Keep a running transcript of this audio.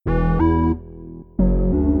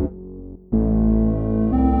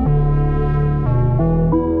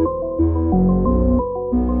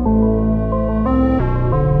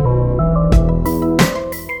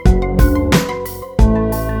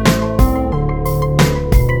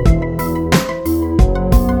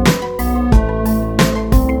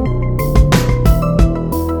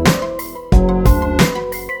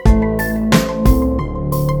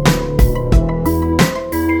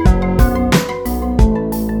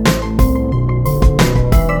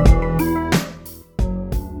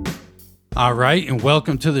All right, and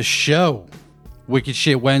welcome to the show. Wicked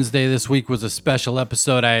Shit Wednesday this week was a special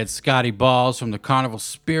episode. I had Scotty Balls from the Carnival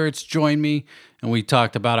Spirits join me, and we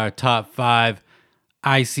talked about our top 5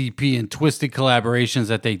 ICP and Twisted collaborations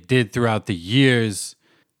that they did throughout the years.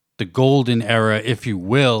 The golden era, if you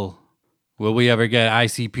will. Will we ever get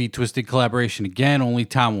ICP Twisted collaboration again? Only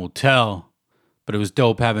time will tell. But it was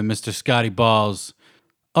dope having Mr. Scotty Balls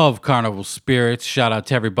of Carnival Spirits. Shout out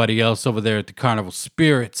to everybody else over there at the Carnival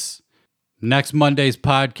Spirits. Next Monday's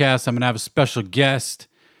podcast, I'm going to have a special guest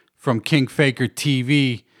from King Faker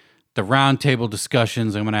TV. The roundtable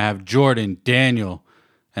discussions, I'm going to have Jordan, Daniel,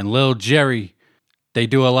 and Lil Jerry. They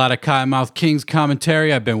do a lot of Cottonmouth Kings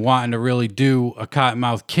commentary. I've been wanting to really do a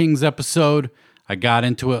Cottonmouth Kings episode. I got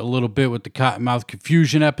into it a little bit with the Cottonmouth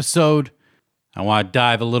Confusion episode. I want to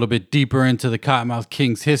dive a little bit deeper into the Cottonmouth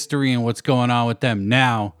Kings history and what's going on with them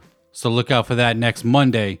now. So look out for that next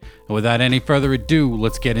Monday. And without any further ado,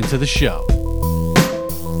 let's get into the show.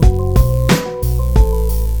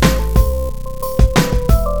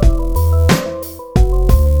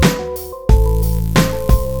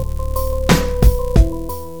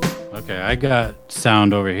 Okay, I got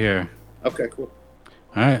sound over here. Okay, cool.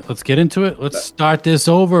 All right, let's get into it. Let's start this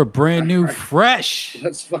over. Brand new, fresh.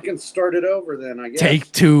 Let's fucking start it over then, I guess. Take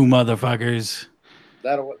 2, motherfuckers.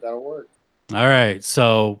 That'll work. All right,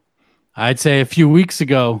 so I'd say a few weeks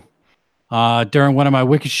ago, during one of my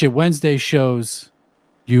Wicked Shit Wednesday shows,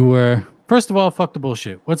 you were, first of all, fuck the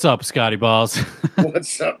bullshit. What's up, Scotty Balls?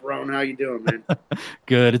 What's up, Ron? How you doing, man?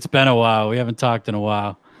 Good. It's been a while. We haven't talked in a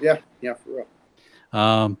while. Yeah, for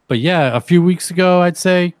real. But yeah, a few weeks ago, I'd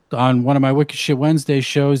say, on one of my Wicked Shit Wednesday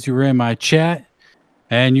shows, you were in my chat,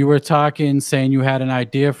 and you were talking, saying you had an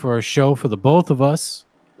idea for a show for the both of us.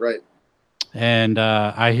 Right. And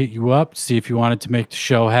I hit you up to see if you wanted to make the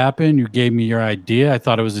show happen. You gave me your idea. I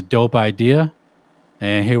thought it was a dope idea.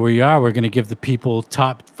 And here we are. We're going to give the people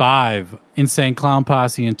top 5 Insane Clown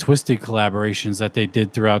Posse and Twisted collaborations that they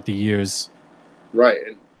did throughout the years. Right.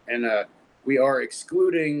 And we are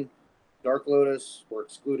excluding Dark Lotus. We're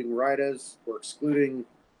excluding Rydas. We're excluding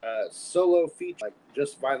solo feature like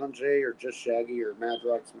just Violent J or just Shaggy or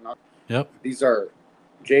Madrox. Yep. These are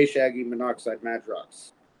J, Shaggy, Monoxide,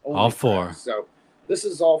 Madrox. All 4. Tracks. So this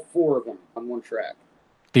is all 4 of them on one track.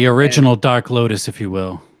 The original Dark Lotus, if you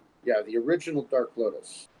will. Yeah, the original Dark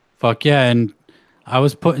Lotus. Fuck yeah. And I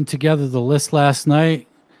was putting together the list last night,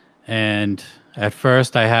 and at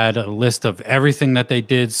first I had a list of everything that they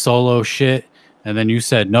did, solo shit, and then you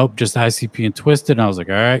said, nope, just ICP and Twisted, and I was like,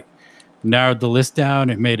 all right. Narrowed the list down.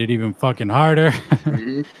 It made it even fucking harder,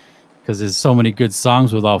 because there's so many good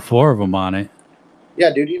songs with all 4 of them on it.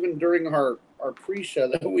 Yeah, dude, even during our pre-show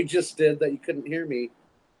that we just did that you couldn't hear me,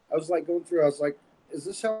 I was like going through, I was like, is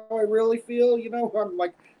this how I really feel? You know, I'm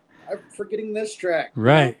like, I'm forgetting this track.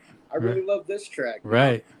 Right. I really love this track.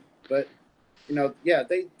 Right. But, you know, yeah,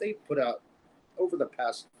 they put out, over the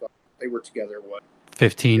past, they were together,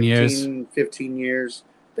 15 years? 15 years.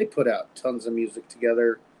 They put out tons of music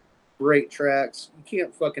together. Great tracks. You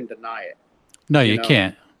can't fucking deny it. No, you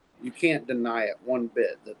can't. You can't deny it one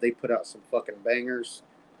bit that they put out some fucking bangers.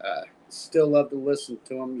 Still love to listen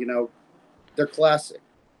to them. You know, they're classic.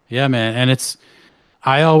 Yeah, man. And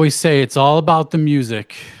I always say it's all about the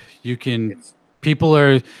music. People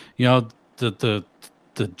are, you know, the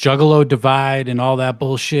Juggalo divide and all that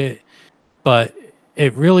bullshit. But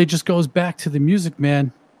it really just goes back to the music,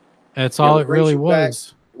 man. That's all it really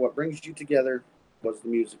was. What brings you together was the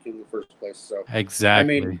music in the first place. So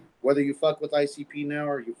exactly. I mean, whether you fuck with ICP now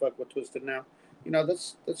or you fuck with Twisted now, you know,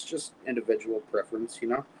 that's just individual preference, you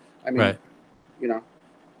know? I mean, right. You know,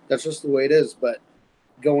 that's just the way it is. But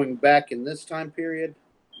going back in this time period,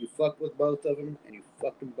 you fuck with both of them and you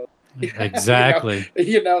fucked them both. Exactly.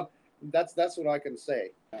 you know, that's what I can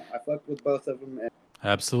say. I fucked with both of them. And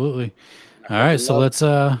absolutely. All right, so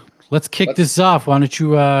let's kick this off. Why don't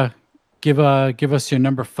you give us your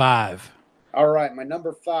number 5? All right, my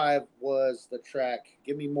number 5 was the track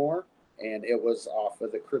 "Give Me More," and it was off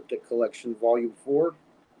of the Cryptic Collection Volume 4.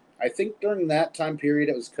 I think during that time period,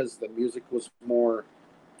 it was because the music was more,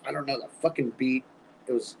 I don't know, the fucking beat.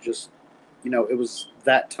 It was just, you know, it was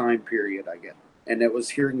that time period, I guess. And it was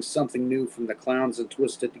hearing something new from the Clowns and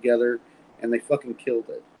Twisted together, and they fucking killed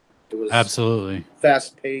it. It was absolutely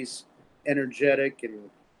fast-paced, energetic, and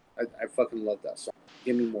I fucking love that song.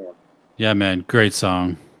 Give Me More. Yeah, man, great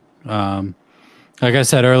song. Like I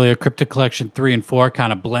said earlier, Cryptic Collection 3 and 4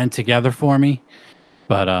 kind of blend together for me.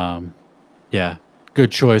 But yeah,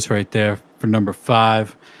 good choice right there for number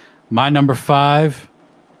 5. My number 5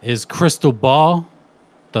 is Crystal Ball,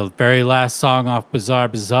 the very last song off Bizarre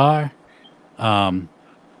Bizarre.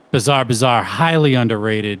 Bizarre Bizarre, highly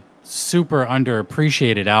underrated super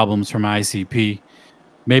underappreciated albums from ICP.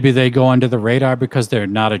 Maybe they go under the radar because they're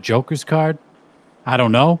not a Joker's card. I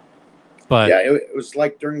don't know, but Yeah, it was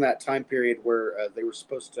like during that time period where they were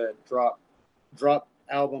supposed to drop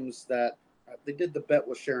albums that they did the bet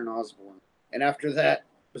with Sharon Osbourne, and after that,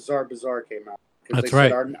 Bizarre Bizarre came out because they that's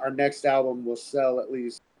said right. our next album will sell at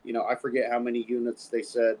least, I forget how many units they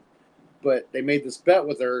said, but they made this bet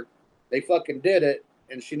with her. They fucking did it,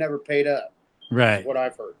 and she never paid up. Is Right. what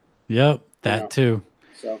I've heard. Yep, You that know, too.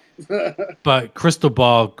 so But Crystal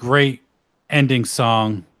Ball, great ending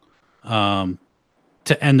song um,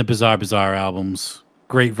 to end the Bizarre Bizarre albums.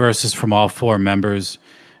 Great verses from all four members.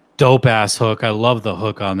 Dope ass hook. I love the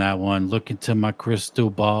hook on that one. Look into my crystal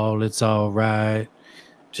ball. It's all right. yeah.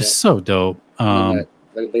 Just so dope. And then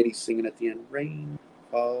that lady singing at the end, "Rain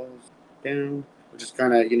falls down," which is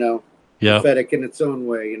kind of Yep. prophetic in its own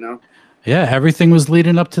way. Yeah, everything was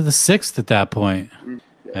leading up to the 6th at that point.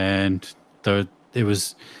 Yeah. And it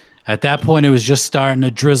was at that point it was just starting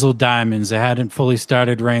to drizzle diamonds. It hadn't fully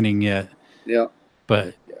started raining yet. Yeah.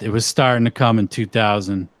 But it was starting to come in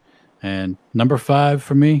 2000. And number 5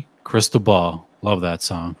 for me, Crystal Ball. Love that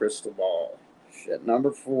song. Crystal Ball. Shit.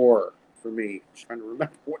 Number 4 for me. Just trying to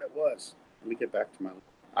remember what it was. Let me get back to my.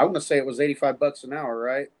 I want to say it was $85 an hour,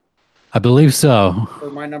 right? I believe so. For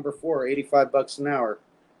my number 4, $85 an hour.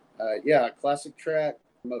 Yeah, classic track,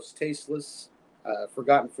 most tasteless,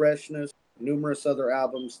 forgotten freshness, numerous other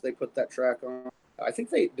albums they put that track on. I think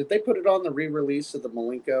they put it on the re-release of the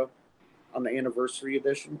Malenko on the anniversary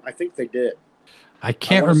edition. I think they did. I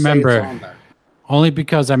can't wanna say it's remember. on there. Only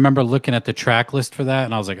because I remember looking at the track list for that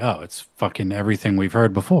and I was like, oh, it's fucking everything we've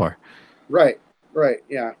heard before. Right,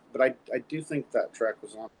 yeah. But I do think that track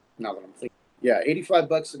was on, now that I'm thinking. Yeah,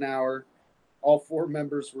 $85 an hour. All 4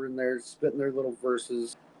 members were in there spitting their little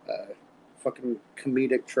verses. Fucking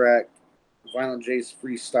comedic track. Violent J's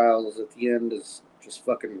freestyles at the end is just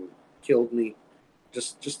fucking killed me.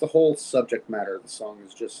 Just the whole subject matter of the song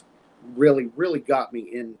is just really got me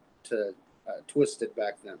into Twisted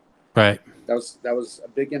back then. Right. That was a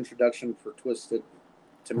big introduction for Twisted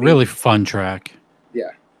to me. Really fun track.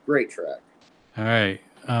 Yeah, great track. All right.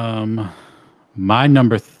 My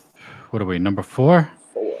number what are we? Number 4?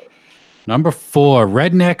 4. Number 4,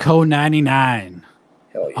 Redneck Ho 99.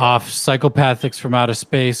 Hell yeah. Off Psychopathics from Outer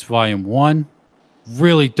Space, Volume 1.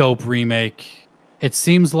 Really dope remake. It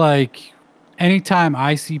seems like anytime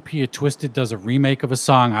ICP or Twisted does a remake of a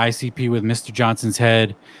song, ICP with Mr. Johnson's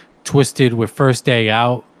Head, Twisted with First Day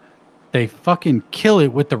Out, they fucking kill it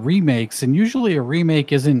with the remakes. And usually a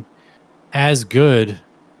remake isn't as good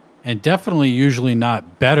and definitely usually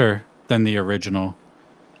not better than the original.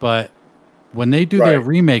 But when they do their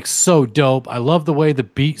remakes, so dope. I love the way the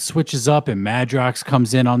beat switches up and Madrox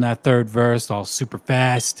comes in on that third verse all super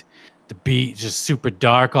fast. The beat just super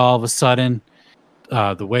dark all of a sudden.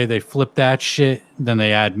 The way they flip that shit. Then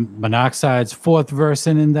they add Monoxide's 4th verse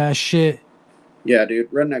in that shit. Yeah,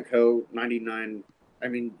 dude. Redneck Ho 99. I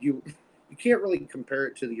mean, you can't really compare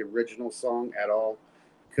it to the original song at all.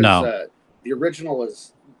 No. The original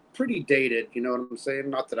is pretty dated, you know what I'm saying?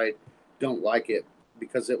 Not that I don't like it,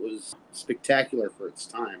 because it was spectacular for its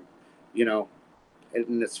time, and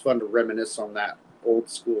it's fun to reminisce on that old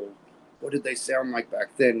school. What did they sound like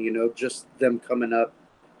back then? Just them coming up.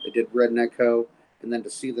 They did Redneck Ho, and then to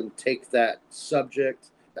see them take that subject,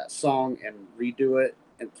 that song, and redo it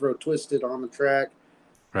and throw Twisted on the track.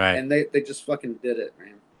 Right. And they just fucking did it,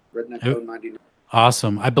 man. Redneck Ho 99.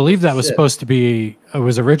 Awesome. I believe that was supposed to be, it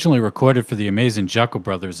was originally recorded for the Amazing Jekyll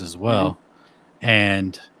Brothers as well. Mm-hmm.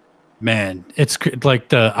 And man, it's like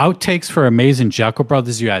the outtakes for Amazing Jekyll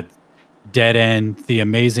Brothers. You had Dead End, The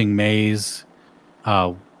Amazing Maze.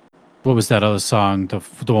 What was that other song?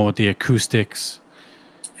 The one with the acoustics.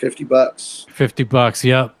 $50. $50.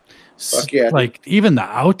 Yep. Fuck yeah. Like even the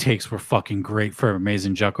outtakes were fucking great for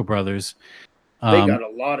Amazing Jekyll Brothers. They got a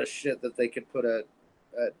lot of shit that they could put at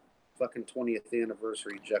fucking 20th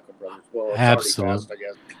anniversary Jekyll Brothers. Well, it's absolutely already passed, I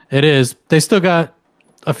guess. It is. They still got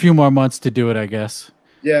a few more months to do it, I guess.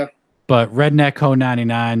 Yeah. But Redneck Ho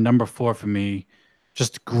 99, number 4 for me.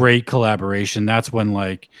 Just great collaboration. That's when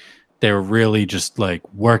like they were really just like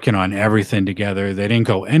working on everything together. They didn't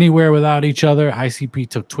go anywhere without each other. ICP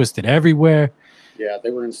took Twisted everywhere. Yeah, they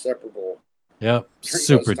were inseparable. Yep.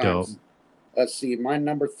 Super dope. Let's see. My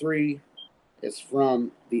number 3 is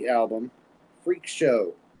from the album Freak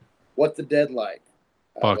Show. What the Dead Like.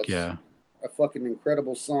 Fuck yeah. A fucking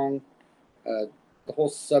incredible song. The whole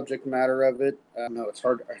subject matter of it. No, it's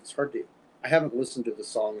hard to. I haven't listened to the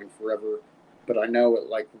song in forever, but I know it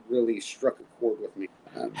like really struck a chord with me.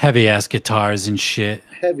 Heavy ass guitars and shit.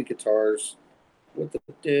 Heavy guitars. what the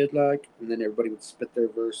dead like, and then everybody would spit their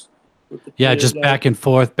verse. Yeah, just back and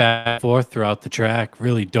forth throughout the track.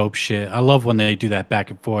 Really dope shit. I love when they do that back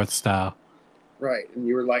and forth style. Right, and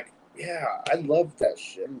you were like, yeah, I love that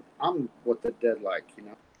shit. I'm what the dead like, you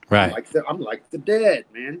know. Right. I'm like the dead,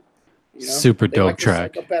 man. You know? Super they dope like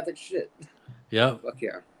track. Psychopathic shit. Yep. Fuck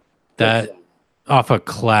yeah. That off a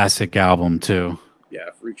classic album too. Yeah,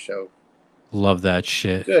 Freak Show. Love that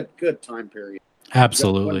shit. Good time period.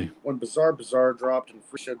 Absolutely. When Bizarre dropped and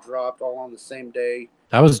Freak Show dropped all on the same day.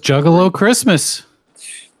 That was Juggalo Christmas.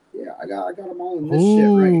 Yeah, I got them all in this shit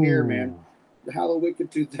right here, man. The Hallowicked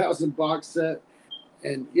 2000 box set.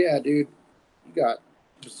 And yeah, dude, you got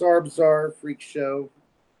Bizarre, Freak Show.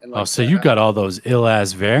 And like so you got all those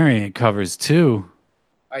ill-ass variant covers too.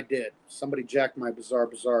 I did. Somebody jacked my Bizarre,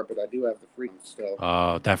 but I do have the Freak still.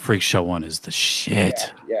 Oh, that Freak Show one is the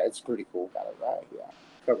shit. Yeah, it's pretty cool. Got it right. Yeah,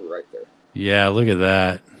 cover right there. Yeah, look at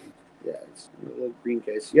that. Yeah, it's a little green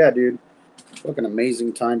case. Yeah, dude. Fucking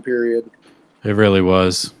amazing time period. It really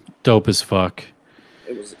was. Dope as fuck.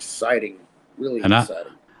 It was exciting. Really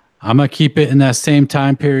exciting. I'm going to keep it in that same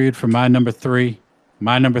time period for my number 3.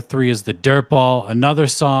 My number 3 is The Dirtball, another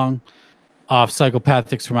song off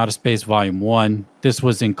Psychopathics from Outer Space Volume 1. This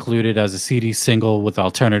was included as a CD single with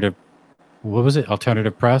Alternative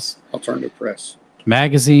Press? Alternative Press.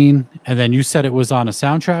 Magazine. And then you said it was on a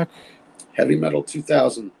soundtrack? Heavy Metal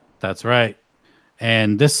 2000. That's right.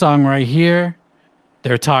 And this song right here,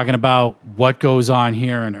 they're talking about what goes on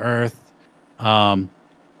here on Earth.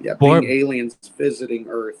 Being aliens visiting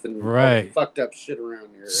Earth and fucked up shit around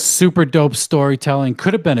here. Super dope storytelling.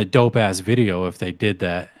 Could have been a dope ass video if they did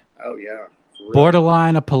that. Oh yeah.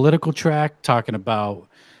 Borderline a political track talking about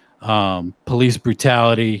police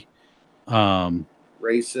brutality, racism.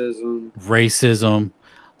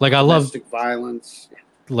 Like I love domestic violence.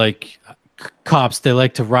 Like cops, they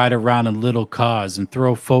like to ride around in little cars and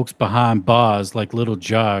throw folks behind bars like little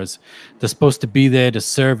jars. They're supposed to be there to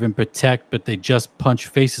serve and protect, but they just punch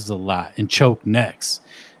faces a lot and choke necks.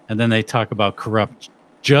 And then they talk about corrupt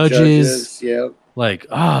judges. Yeah.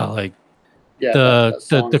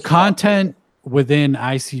 The content within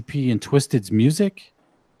ICP and Twisted's music,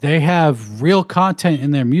 they have real content in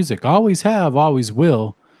their music. Always have, always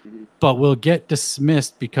will, but will get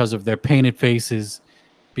dismissed because of their painted faces,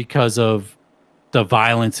 because of the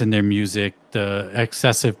violence in their music, the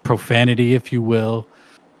excessive profanity, if you will.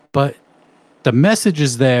 But the message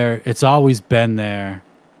is there. It's always been there.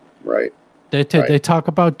 Right. They talk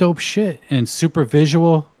about dope shit and super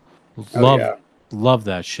visual. Love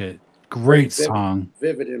that shit. Great song.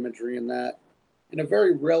 Vivid imagery in that. And a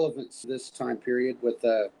very relevant to this time period with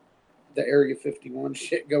the Area 51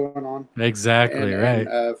 shit going on. Exactly, right.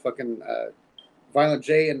 And Violent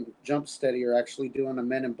J and Jump Steady are actually doing a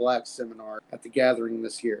Men in Black seminar at the Gathering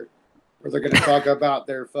this year, where they're going to talk about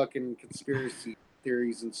their fucking conspiracy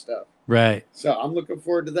theories and stuff. Right. So I'm looking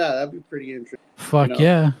forward to that. That'd be pretty interesting. Fuck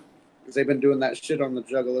yeah. Because they've been doing that shit on the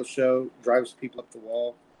Juggalo show, drives people up the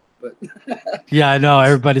wall. But yeah, I know.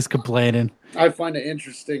 Everybody's complaining. I find it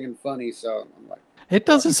interesting and funny, so I'm like, it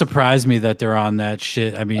doesn't surprise me that they're on that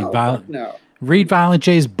shit. I mean, no. Read Violent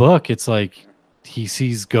J's book. It's like he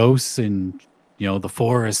sees ghosts and the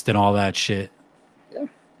forest and all that shit.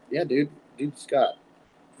 Yeah, dude. Dude's got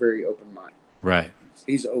very open mind. Right.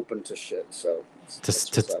 He's open to shit. So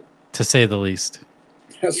to say the least.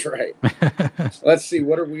 That's right. Let's see.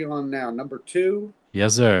 What are we on now? Number 2.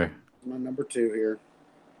 Yes, sir. My number 2 here.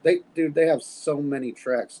 They have so many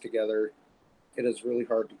tracks together. It is really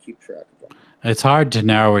hard to keep track of them. It's hard to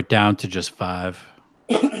narrow it down to just 5.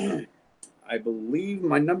 I believe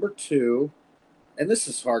my number 2, and this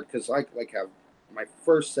is hard because I have my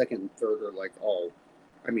first, second, and third are like all.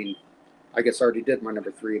 I mean, I guess I already did my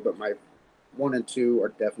number 3, but my 1 and 2 are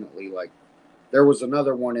definitely like. There was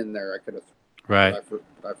another one in there I could have. Right. But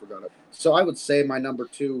I forgot it. So I would say my number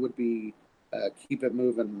 2 would be Keep It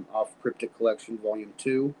Moving off Cryptic Collection Volume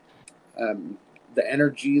 2. The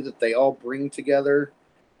energy that they all bring together.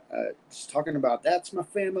 Just talking about, that's my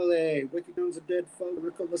family. Wicked Guns of Dead Foe,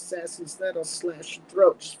 Lyrical Assassins that'll slash your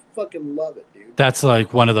throat. Just fucking love it, dude. That's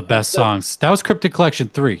like one of the best songs. That was Cryptic Collection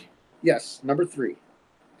 3. Yes, number 3.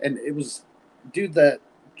 And it was, dude, I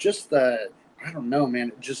don't know, man.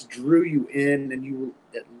 It just drew you in, and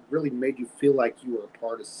it really made you feel like you were a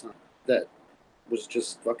part of something that was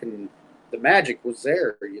just fucking, the magic was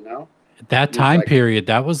there, That time period,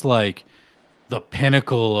 that was like the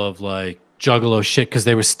pinnacle of like Juggalo shit, because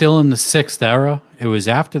they were still in the 6th era. It was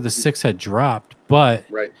after the 6 had dropped, but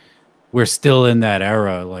we're still in that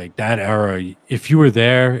era. Like that era, if you were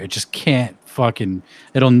there, it just can't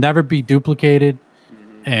it'll never be duplicated.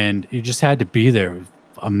 And you just had to be there.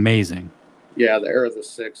 Amazing. Yeah, the era of the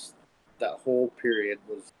six, that whole period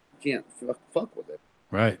was, you can't fuck with it.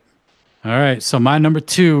 Right. All right. So my number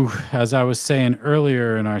two, as I was saying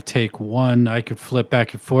earlier in our take one, I could flip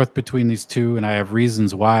back and forth between these two, and I have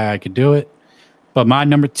reasons why I could do it. But my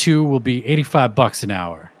number two will be $85 an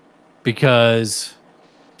hour, because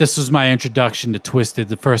this was my introduction to Twisted.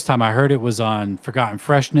 The first time I heard it was on Forgotten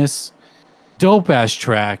Freshness. Dope ass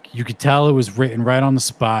track. You could tell it was written right on the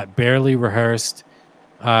spot, barely rehearsed.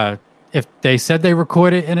 If they said they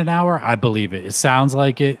recorded it in an hour, I believe it. It sounds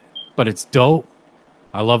like it, but it's dope.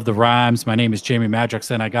 I love the rhymes. My name is Jamie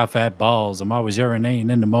Madrox, and I got fat balls. I'm always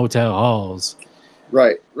urinating in the motel halls.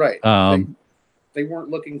 Right, right. Um, they weren't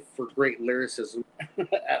looking for great lyricism.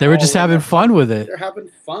 They were just having fun with it. They're having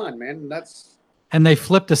fun, man. And they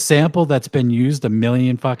flipped a sample that's been used a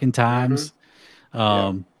million fucking times.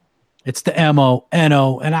 It's the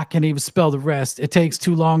M-O-N-O, and I can't even spell the rest. It takes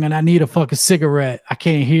too long, and I need a fucking cigarette. I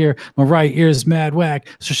can't hear. My right ear is mad whack.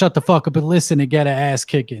 So shut the fuck up and listen and get an ass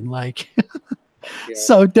kicking. Like,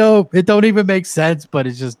 so dope. It don't even make sense, but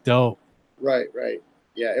it's just dope. Right, right.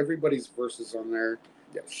 Yeah, everybody's verses on there.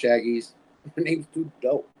 Yeah, Shaggy's. Her name's too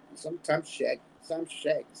dope. Sometimes Shaggy,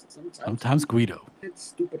 sometimes Guido. It's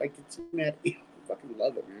stupid. I get so mad. I fucking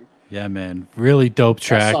love it, man. Yeah, man. Really dope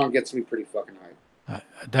track. That song gets me pretty fucking hyped.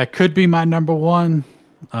 That could be my number one.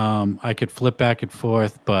 I could flip back and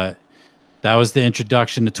forth, but that was the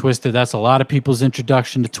introduction to Twisted. That's a lot of people's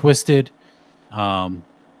introduction to Twisted. And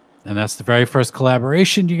that's the very first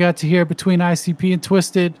collaboration you got to hear between ICP and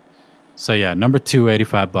Twisted. So yeah, number two,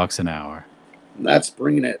 $85 an hour. That's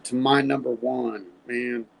bringing it to my number one,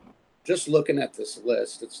 man. Just looking at this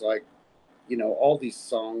list, it's like, you know, all these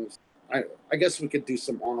songs. I guess we could do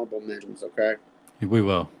some honorable mentions, okay? We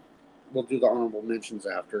will. We'll do the honorable mentions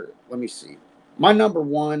after. Let me see. My number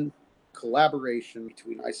one collaboration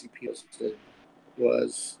between ICP and Twisted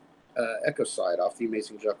was Echoside off the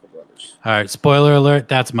Amazing Jekyll Brothers. All right, spoiler alert,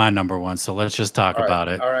 that's my number one, so let's just talk about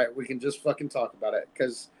it. All right, we can just fucking talk about it,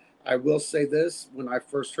 because I will say this, when I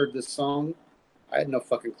first heard this song, I had no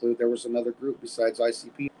fucking clue there was another group besides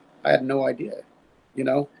ICP. I had no idea, you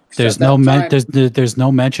know? There's no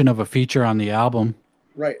mention of a feature on the album.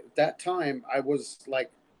 Right, at that time, I was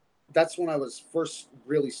like, that's when I was first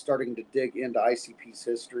really starting to dig into ICP's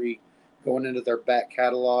history, going into their back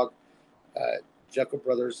catalog. Jekyll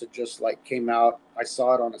Brothers had just like came out. I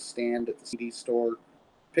saw it on a stand at the CD store,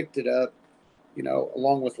 picked it up, you know,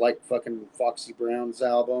 along with like fucking Foxy Brown's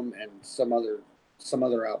album and some other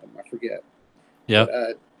album, I forget.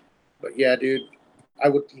 Yeah. But yeah, dude, I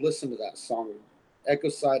would listen to that song,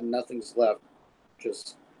 Echoside and Nothing's Left,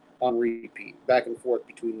 just on repeat, back and forth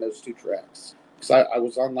between those two tracks. Because I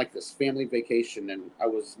was on like this family vacation and I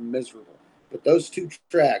was miserable. But those two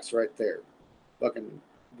tracks right there fucking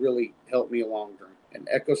really helped me along. And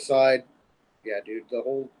Echoside, yeah, dude, the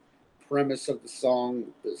whole premise of the song,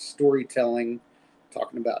 the storytelling,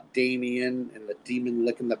 talking about Damien and the demon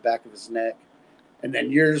licking the back of his neck. And then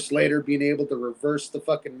years later being able to reverse the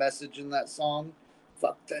fucking message in that song.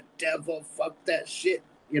 Fuck the devil, fuck that shit,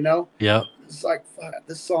 you know? Yeah. It's like, fuck,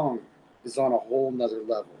 this song is on a whole nother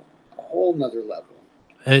level.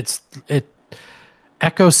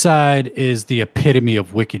 Echoside is the epitome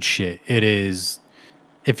of wicked shit. It is.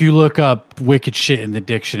 If you look up wicked shit in the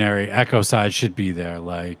dictionary, Echoside should be there.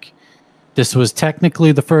 Like, this was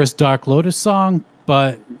technically the first Dark Lotus song,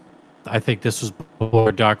 but I think this was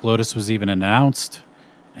before Dark Lotus was even announced.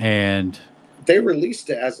 And they released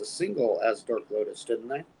it as a single as Dark Lotus, didn't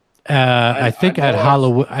they? I think at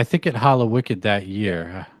Hallowicked that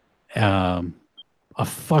year. A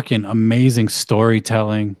fucking amazing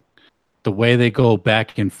storytelling, the way they go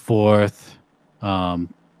back and forth, the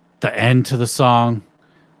end to the song.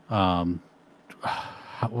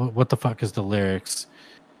 What the fuck is the lyrics?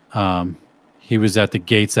 He was at the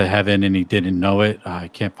gates of heaven and he didn't know it. I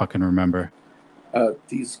can't fucking remember.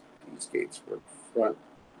 These gates were front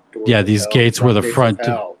doors. Yeah, these gates were the front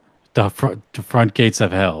gates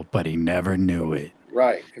of hell, but he never knew it.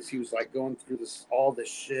 Right, because he was like going through all this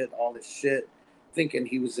shit, thinking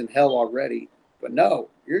he was in hell already. But no,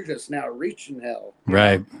 you're just now reaching hell.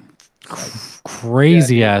 Right.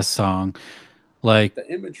 Crazy ass song. Like,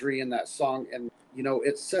 the imagery in that song, and you know,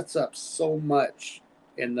 it sets up so much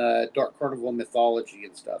in the Dark Carnival mythology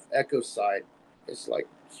and stuff. Echoside is like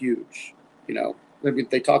huge. You know, I mean,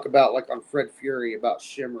 they talk about like on Fred Fury about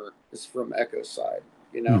Shimmer is from Echoside,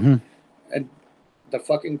 you know, and the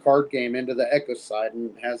fucking card game Into the Echoside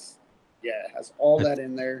and has all that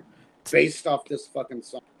in there based off this fucking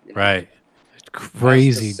song. You know? Right. It's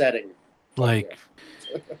crazy. Setting. Like,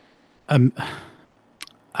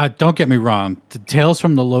 don't get me wrong. The Tales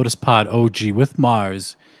from the Lotus Pod OG with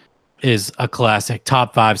Mars is a classic,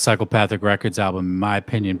 top 5 Psychopathic Records album, in my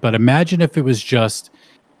opinion. But imagine if it was just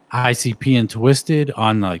ICP and Twisted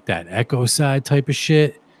on like that Echo side type of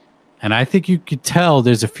shit. And I think you could tell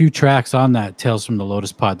there's a few tracks on that Tales from the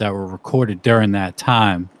Lotus Pod that were recorded during that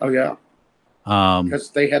time. Oh, yeah. Because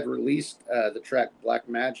they had released the track Black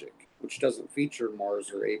Magic, which doesn't feature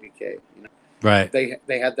Mars or ABK. You know? Right.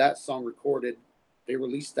 They had that song recorded. They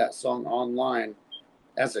released that song online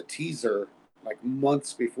as a teaser like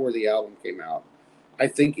months before the album came out. I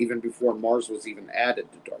think even before Mars was even added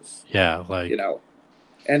to Darcy. Yeah, like, you know,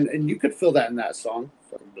 and you could feel that in that song.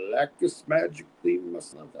 Blackest magically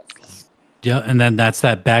must love that song. Yeah, and then that's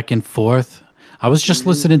that back and forth. I was just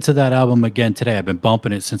listening to that album again today. I've been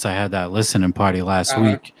bumping it since I had that listening party last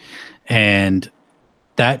week, and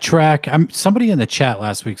that track. Somebody in the chat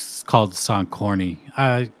last week called the song corny.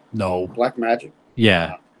 No. Black Magic.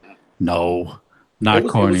 Yeah, no, not corny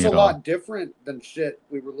at all. It was a lot different than shit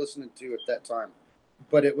we were listening to at that time,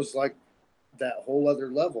 but it was like that whole other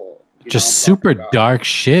level. Just super dark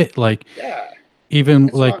shit. Like, even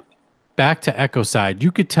like fun. Back to Echo Side,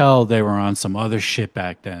 you could tell they were on some other shit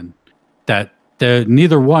back then. That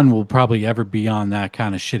neither one will probably ever be on that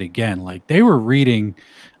kind of shit again. Like, they were reading.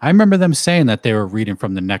 I remember them saying that they were reading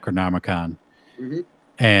from the Necronomicon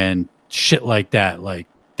and shit like that. Like,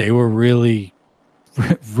 they were really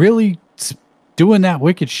doing that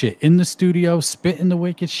wicked shit in the studio, spitting the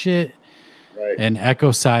wicked shit. Right. And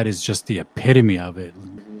Echo Side is just the epitome of it.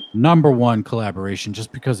 Number one collaboration,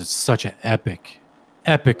 just because it's such an epic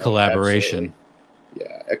collaboration.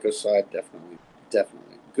 Absolutely. Yeah, Echo Side, definitely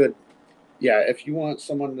good. Yeah, if you want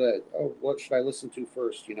someone to, what should I listen to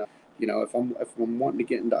first? You know, if I'm wanting to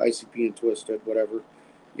get into ICP and Twisted, whatever,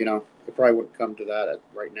 you know, it probably wouldn't come to that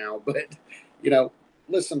right now, but you know,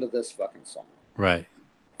 listen to this fucking song. Right.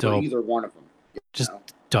 For either one of them. Just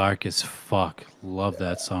dark as fuck. Love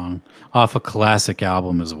that song. Off a classic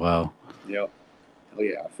album as well. Yep. Oh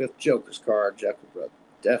yeah, Fifth Joker's Card, Jekyll Brothers,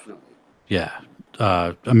 definitely. Yeah.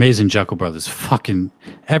 Amazing Jekyll Brothers. Fucking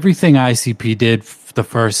everything ICP did the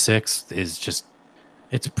first 6 is just,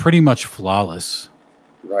 it's pretty much flawless.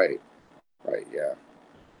 Right, yeah.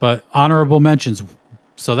 But honorable mentions.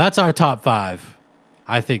 So that's our top 5.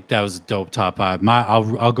 I think that was a dope top 5.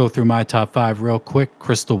 I'll go through my top 5 real quick.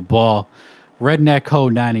 Crystal Ball, Redneck Ho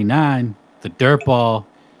 99, The Dirt Ball,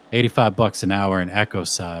 $85 an hour, and Echo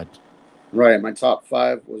Side. Right. My top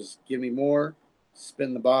 5 was Give Me More,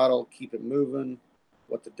 Spin the Bottle, Keep It Moving,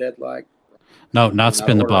 What the Dead Like. No, not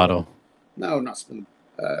Spin the Bottle. No, not Spin.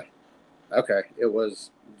 Okay. It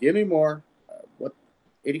was Give Me More,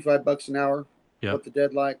 $85 an hour, What the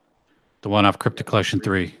Dead Like. The one off Cryptic Collection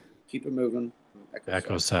 3. Keep It Moving.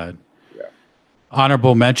 Echo Side. Yeah.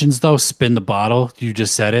 Honorable mentions, though, Spin the Bottle. You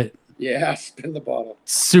just said it. Yeah, Spin the Bottle.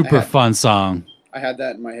 Super fun song. I had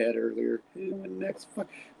that in my head earlier.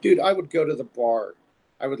 Dude, I would go to the bar.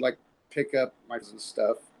 I would like pick up my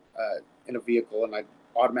stuff in a vehicle, and I'd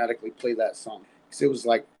automatically play that song. Because it was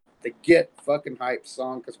like the get fucking hype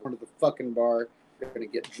song, because we're to the fucking bar. We're going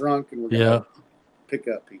to get drunk, and we're going to pick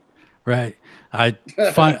up people. Right. I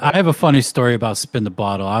have a funny story about Spin the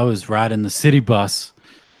Bottle. I was riding the city bus,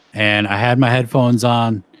 and I had my headphones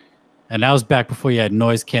on, and that was back before you had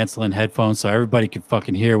noise canceling headphones, so everybody could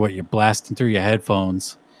fucking hear what you're blasting through your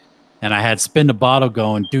headphones. And I had Spin the Bottle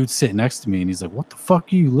going, dude sitting next to me, and he's like, "What the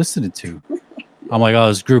fuck are you listening to?" I'm like, "Oh,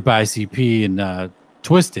 it's Group ICP and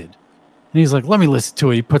Twisted." And he's like, "Let me listen to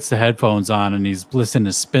it." He puts the headphones on and he's listening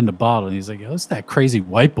to Spin the Bottle. And he's like, "Yo, it's that crazy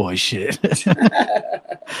white boy shit."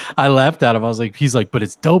 I laughed at him. I was like, he's like, "But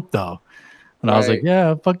it's dope though." And I was like,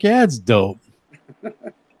 "Yeah, fuck yeah, it's dope."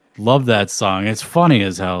 Love that song. It's funny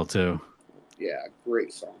as hell too. Yeah,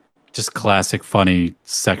 great song. Just classic funny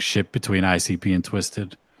sex shit between ICP and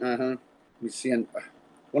Twisted. You see,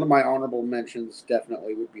 one of my honorable mentions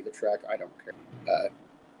definitely would be the track I Don't Care.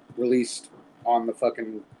 Released on the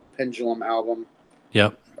fucking Pendulum album.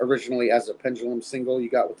 Yep. Originally as a Pendulum single you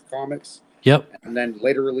got with the comics. Yep. And then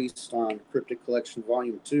later released on Cryptic Collection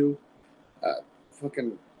Volume 2.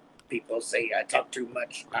 Fucking people say I talk too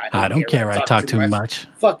much. I don't care. I talk too much.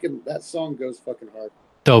 Fucking, that song goes fucking hard.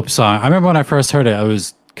 Dope song. I remember when I first heard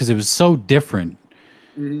it, because it was so different.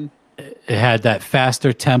 Mm-hmm. It had that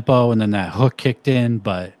faster tempo and then that hook kicked in,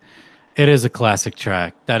 but it is a classic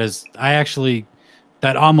track. That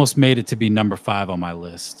almost made it to be number 5 on my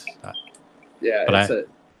list. Yeah, but it's a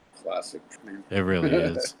classic, man. It really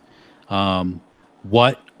is.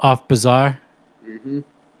 What off Bizarre? Mm-hmm.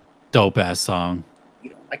 Dope ass song. You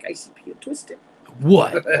don't like ICP and Twisted?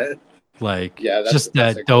 What? Like, just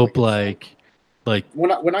that dope, like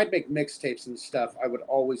when I'd make mixtapes and stuff, I would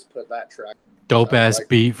always put that track. Dope ass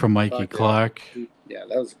beat from Mikey Clark. Yeah,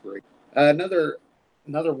 that was great. Another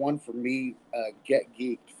one for me, Get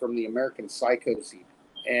Geeked from the American Psycho scene.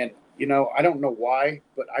 And, I don't know why,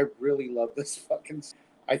 but I really love this fucking.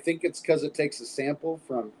 I think it's because it takes a sample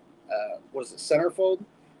from, what is it, Centerfold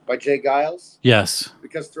by Jay Giles? Yes.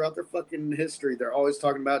 Because throughout their fucking history, they're always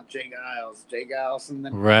talking about Jay Giles, and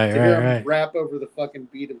then Right, to hear right. him rap over the fucking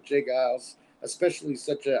beat of Jay Giles, especially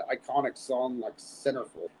such an iconic song like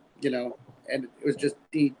Centerfold, and it was just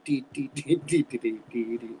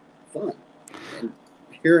fun. And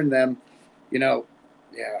hearing them, yeah,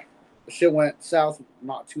 the shit went south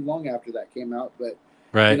not too long after that came out, but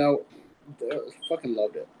Right. Fucking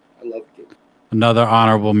loved it. I loved it. Another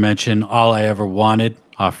honorable mention, All I Ever Wanted,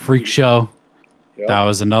 Freak Show. Yep. That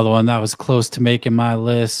was another one that was close to making my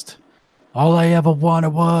list. All I ever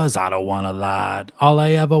wanted was, I don't want to lie. All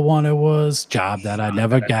I ever wanted was job that I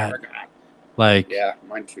never got. Like, yeah,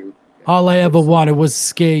 mine too. Yeah. All I ever wanted was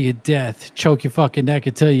scare you to death, choke your fucking neck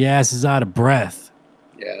until your ass is out of breath.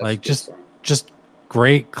 Yeah, like just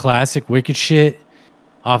great classic wicked shit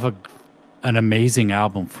off of an amazing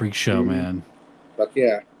album, Freak Show, man. Fuck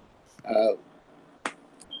yeah.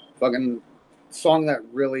 Fucking song that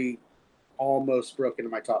really almost broke into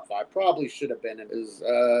my top 5, probably should have been, is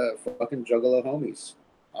fucking Juggalo Homies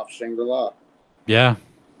off Shangri-La. Yeah.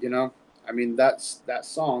 I mean, that's that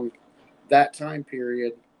song, that time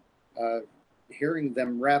period, hearing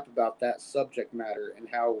them rap about that subject matter and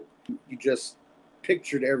how you just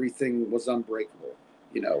pictured everything was unbreakable.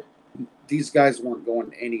 These guys weren't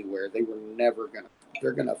going anywhere. They were never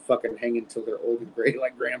they're gonna fucking hang until they're old and gray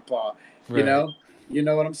like grandpa. Right. You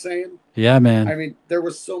know what I'm saying? Yeah, man. I mean, there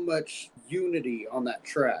was so much unity on that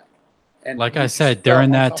track. And like I said,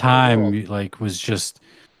 during that time, like was just,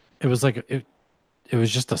 it was like, it was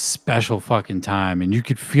just a special fucking time. And you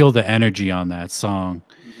could feel the energy on that song.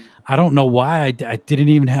 Mm-hmm. I don't know why I didn't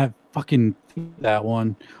even have fucking that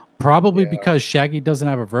one. Probably because Shaggy doesn't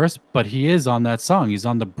have a verse, but he is on that song. He's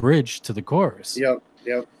on the bridge to the chorus. Yep.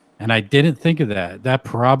 And I didn't think of that. That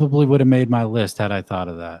probably would have made my list had I thought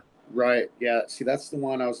of that. Right. Yeah. See, that's the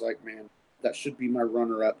one I was like, man, that should be my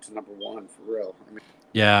runner-up to number 1 for real. I mean,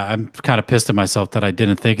 yeah, I'm kind of pissed at myself that I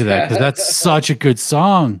didn't think of that because that's such a good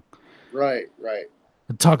song. Right.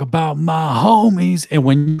 Talk about my homies. And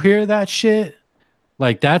when you hear that shit,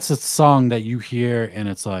 like that's a song that you hear and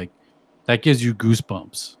it's like, that gives you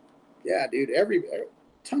goosebumps. Yeah, dude.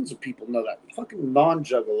 Tons of people know that. Fucking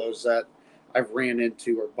non-juggalos that I've ran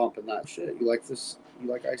into are bumping that shit. You like this? You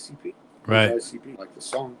like ICP? Right. ICP, like the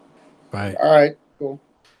song. Right. All right, cool.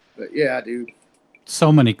 But yeah, dude.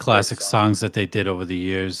 So many classic songs that they did over the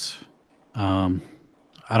years.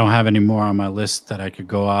 I don't have any more on my list that I could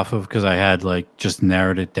go off of because I had like just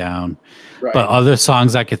narrowed it down. Right. But other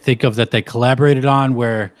songs I could think of that they collaborated on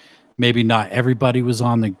where maybe not everybody was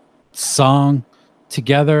on the song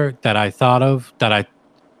together that I thought of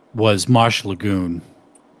was Marsh Lagoon.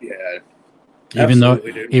 Yeah.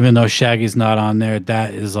 Even though Shaggy's not on there,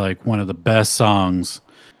 that is like one of the best songs.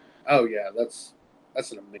 Oh yeah, that's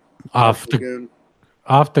an amazing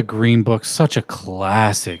off the Green Book. Such a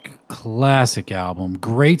classic album.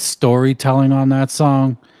 Great storytelling on that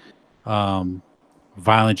song.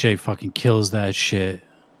 Violent J fucking kills that shit.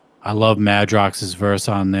 I love Madrox's verse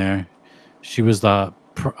on there. She was the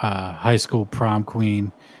high school prom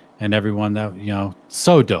queen, and everyone that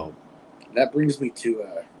so dope. That brings me to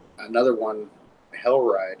another one, Hell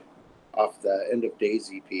Ride, off the End of Days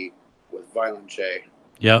EP with Violent J.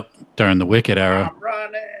 Yep, during the Wicked era. I'm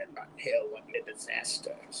running, my hell like a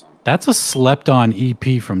disaster. That's a slept on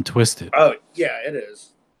EP from Twisted. Oh yeah, it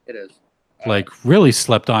is. It is. Like really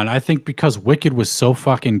slept on. I think because Wicked was so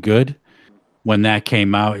fucking good when that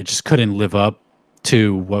came out, it just couldn't live up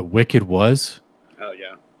to what Wicked was. Oh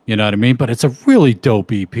yeah. You know what I mean? But it's a really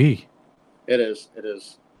dope EP. It is.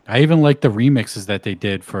 I even like the remixes that they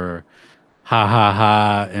did for Ha Ha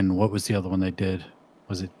Ha, and what was the other one they did?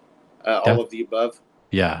 Was it All of the Above?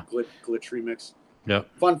 Yeah. Glitch remix. Yep.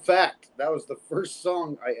 Fun fact, that was the first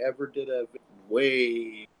song I ever did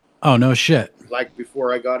way. Oh no shit. Like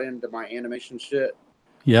before I got into my animation shit.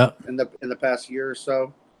 Yep. In the past year or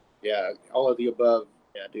so. Yeah, All of the Above.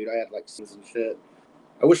 Yeah, dude, I had like scenes and shit.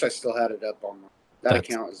 I wish I still had it up on that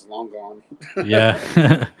account is long gone.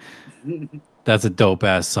 Yeah. That's a dope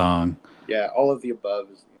ass song. Yeah, All of the Above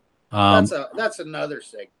is that's another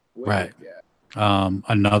segment. Right. Yeah.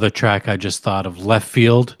 Another track I just thought of, Left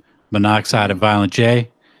Field, Monoxide and Violent J.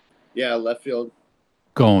 Yeah, Left Field.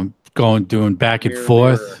 Doing back and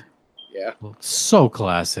forth. Mirror. Yeah. So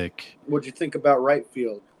classic. What'd you think about Right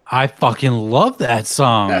Field? I fucking love that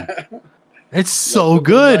song. It's so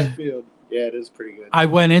good. Right Field. Yeah, it is pretty good. I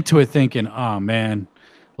went into it thinking, oh man,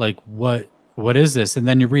 like what what is this? And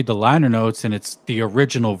then you read the liner notes, and it's the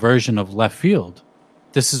original version of Left Field.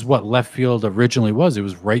 This is what Left Field originally was. It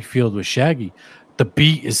was Right Field with Shaggy. The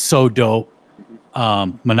beat is so dope.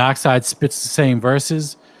 Monoxide spits the same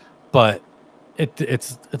verses, but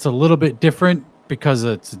it's a little bit different because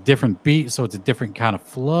it's a different beat, so it's a different kind of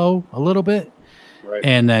flow a little bit. Right.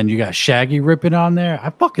 And then you got Shaggy ripping on there.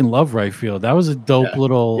 I fucking love Right Field. That was a dope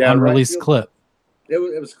little unreleased clip.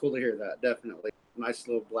 It was cool to hear that. Definitely nice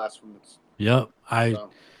little blast from this. Yep,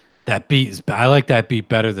 that beat is. I like that beat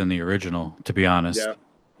better than the original, to be honest.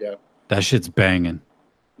 Yeah. That shit's banging.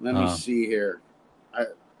 Let me see here.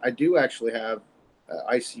 I do actually have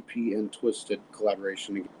ICP and Twisted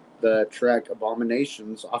collaboration. The track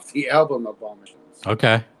Abominations off the album Abominations.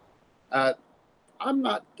 Okay. I'm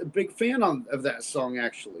not a big fan of that song,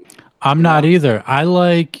 actually. I'm not either. I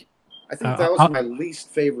think that was my least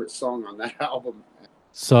favorite song on that album.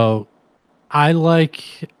 So I don't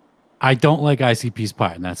like ICP's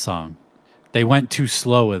part in that song. They went too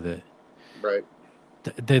slow with it. Right.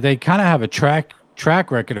 They kind of have a track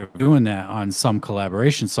record of doing that on some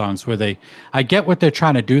collaboration songs where I get what they're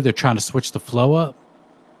trying to do. They're trying to switch the flow up,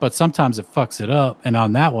 but sometimes it fucks it up. And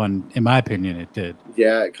on that one, in my opinion, it did.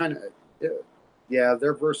 Yeah, it kind of. Yeah,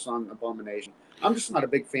 their verse on Abomination. I'm just not a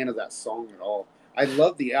big fan of that song at all. I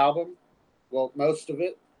love the album, well, most of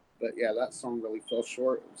it, but yeah, that song really fell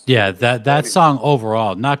short. That song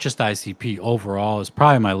overall, not just ICP, overall is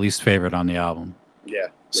probably my least favorite on the album. Yeah.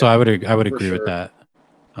 So I would agree with that.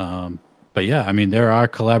 But yeah, I mean, there are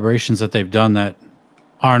collaborations that they've done that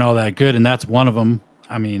aren't all that good, and that's one of them.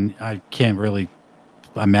 I mean, I can't really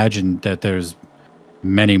imagine that there's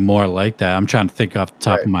many more like that. I'm trying to think off the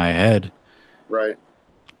top of my head. Right.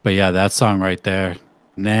 But yeah, that song right there,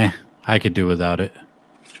 nah, I could do without it.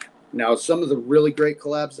 Now, some of the really great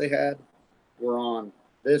collabs they had were on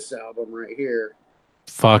this album right here.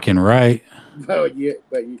 Fucking right. But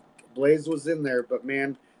Blaze was in there. But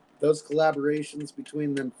man, those collaborations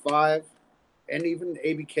between them five and even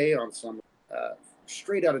ABK on some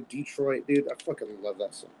straight out of Detroit, dude. I fucking love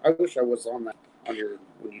that song. I wish I was on that when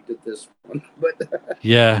you did this one. But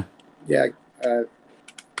yeah.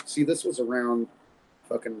 See, this was around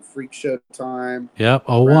fucking Freak Show time. Yep,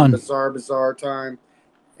 01. Bizarre time.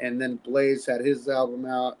 And then Blaze had his album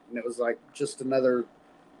out, and it was like just another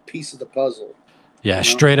piece of the puzzle. Yeah, you know?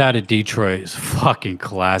 Straight Out of Detroit is fucking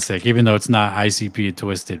classic, even though it's not ICP and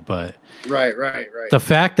Twisted. But right. The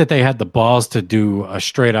fact that they had the balls to do a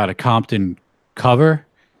Straight Outta Compton cover,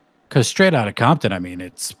 because Straight Outta Compton, I mean,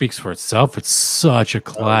 it speaks for itself. It's such a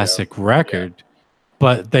classic record. Yeah.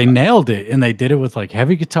 But they nailed it, and they did it with like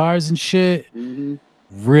heavy guitars and shit. Mm-hmm.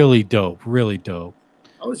 Really dope.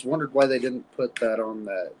 I always wondered why they didn't put that on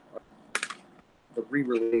the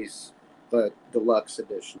re-release, the deluxe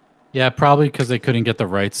edition. Yeah, probably because they couldn't get the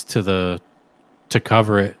rights to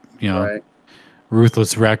cover it. You know, right.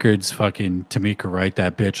 Ruthless Records, fucking Tamika Wright,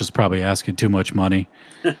 that bitch was probably asking too much money.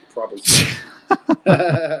 Probably.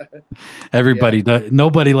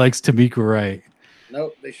 Nobody likes Tamika Wright.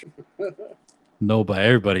 Nope, they should. Nobody,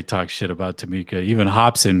 everybody talks shit about Tamika. Even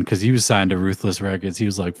Hobson, because he was signed to Ruthless Records, he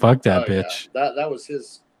was like, "Fuck that bitch." Yeah. That was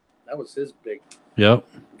his big. Yep.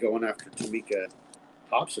 Going after Tamika,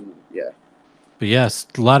 Hobson, yeah. But yes,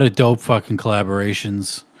 a lot of dope fucking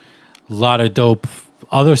collaborations, a lot of dope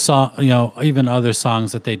other even other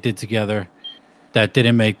songs that they did together that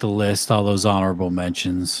didn't make the list. All those honorable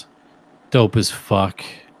mentions, dope as fuck.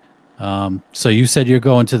 So you said you're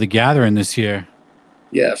going to the Gathering this year?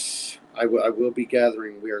 Yes. I will be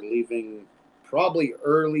gathering. We are leaving probably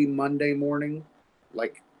early Monday morning,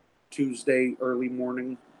 like Tuesday early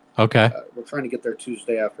morning. Okay. We're trying to get there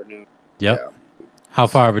Tuesday afternoon. Yep. Yeah. How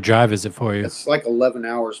far of a drive is it for you? It's like 11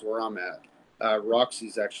 hours where I'm at.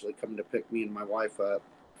 Roxy's actually coming to pick me and my wife up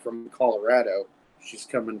from Colorado. She's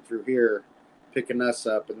coming through here, picking us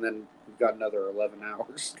up, and then we've got another 11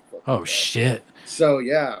 hours. Oh, shit. So,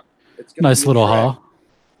 yeah. It's gonna nice little haul.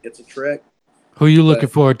 It's a trek. Who are you looking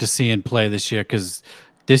forward to seeing play this year? Because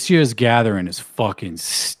this year's Gathering is fucking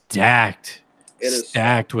stacked. It is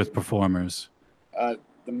stacked with performers.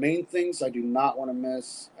 The main things I do not want to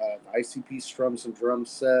miss: the ICP Strums and Drums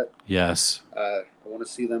set. Yes. I want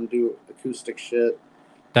to see them do acoustic shit.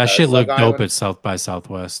 That shit looked dope at South by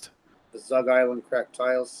Southwest. The Zug Island Cracked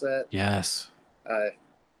Tile set. Yes.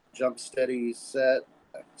 Jump Steady set.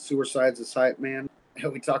 Suicide's Hype Man.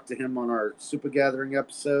 We talked to him on our Super Gathering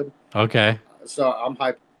episode. Okay. So I'm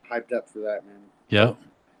hyped up for that, man. Yep.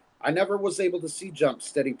 I never was able to see Jump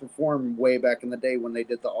Steady perform way back in the day when they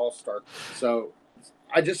did the All-Star. So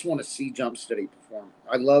I just want to see Jump Steady perform.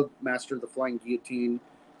 I love Master of the Flying Guillotine,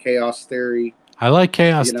 Chaos Theory. I like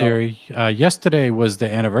Chaos You know? Theory. Yesterday was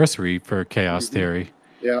the anniversary for Chaos Mhm. Theory.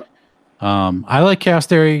 Yeah. I like Chaos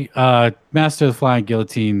Theory. Master of the Flying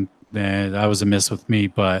Guillotine, man, that was a miss with me.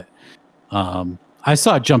 But I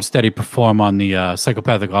saw Jump Steady perform on the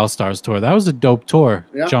Psychopathic All Stars tour. That was a dope tour.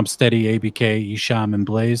 Yeah. Jump Steady, ABK, Isham, and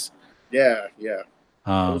Blaze. Yeah. Yeah.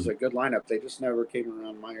 It was Um, a good lineup. They just never came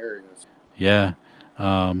around my areas. yeah.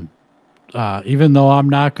 Even though I'm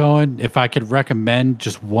not going, if I could recommend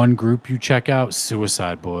just one group you check out,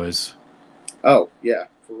 Suicide Boys. Oh, yeah.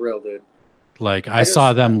 For real, dude. Like I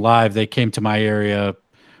saw them live. They came to my area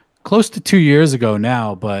close to 2 years ago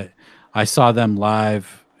now, but I saw them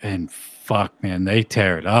live and fuck, man, they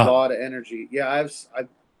tear it A up. lot of energy. Yeah,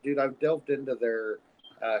 I've delved into their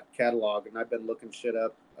catalog and I've been looking shit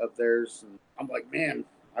up of theirs, and I'm like, man,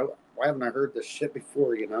 why haven't I heard this shit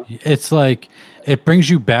before? You know, It's like it brings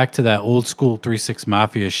you back to that old school 3-6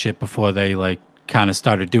 Mafia shit before they like kind of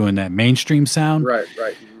started doing that mainstream sound. right,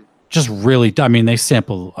 right. Mhm. Just really, I mean, they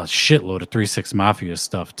sample a shitload of 3-6 Mafia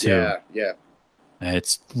stuff too. Yeah, yeah.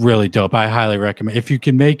 It's really dope. I highly recommend if you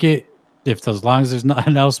can make it. If as long as there's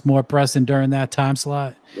nothing else more pressing during that time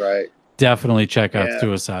slot, Right. definitely check out Yeah.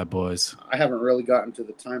 Suicide Boys. I haven't really gotten to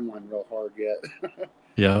the timeline real hard yet.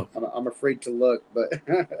 Yep. I'm afraid to look, but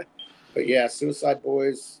but yeah, Suicide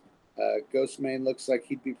Boys, Ghostman looks like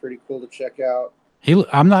he'd be pretty cool to check out.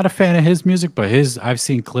 I'm not a fan of his music, but I've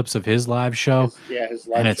seen clips of his live show. His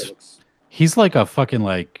live And show looks. He's like a fucking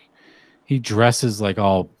like he dresses like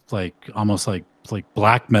all like almost like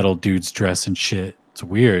black metal dudes dress and shit. It's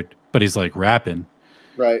weird, but he's like rapping.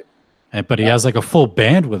 Right. But he has like a full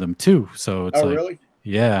band with him too. So it's like, really?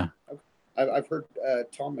 Yeah. I've heard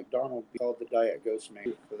Tom McDonald be called the Diet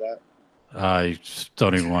Ghostman for that. I just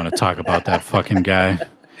don't even want to talk about that fucking guy.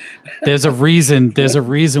 There's a reason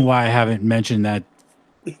why I haven't mentioned that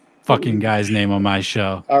fucking guy's name on my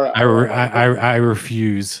show. All right. I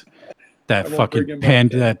refuse. That fucking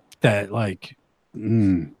panda. That like.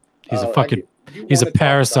 He's a fucking. He's a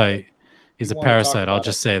parasite. He's a parasite. I'll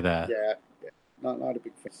just say that. Yeah. Not a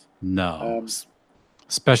big fan. No.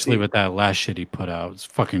 Especially with that last shit he put out. It's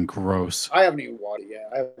fucking gross. I haven't even watched it yet.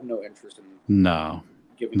 I have no interest in. No.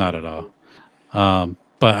 Not at all.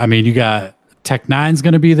 But I mean, you got Tech Nine's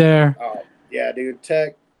gonna be there. Oh yeah, dude.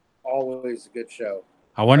 Tech, always a good show.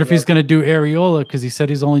 I wonder if he's gonna do Areola because he said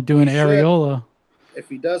he's only doing Areola. If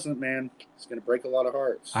he doesn't, man, it's gonna break a lot of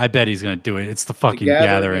hearts. I bet he's gonna do it. It's the fucking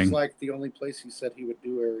Gathering. Is like the only place he said he would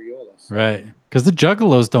do Areola. So. Right, because the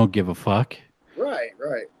Juggalos don't give a fuck. Right.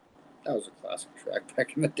 That was a classic track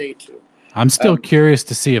back in the day too. I'm still curious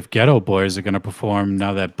to see if Ghetto Boys are gonna perform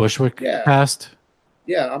now that Bushwick passed.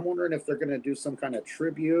 Yeah, I'm wondering if they're going to do some kind of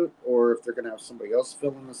tribute or if they're going to have somebody else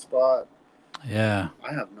fill in the spot. Yeah.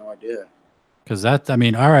 I have no idea. Because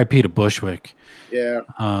R.I.P. to Bushwick. Yeah.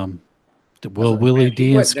 Willie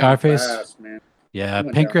D and Scarface. Fast, yeah,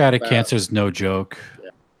 pancreatic cancer is no joke,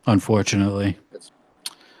 unfortunately.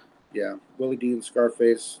 Willie D and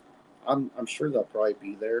Scarface. I'm sure they'll probably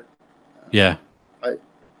be there. Yeah.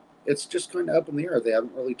 It's just kind of up in the air. They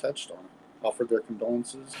haven't really touched on it. Offered their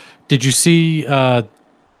condolences. Did you see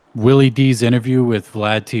Willie D's interview with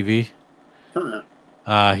Vlad TV?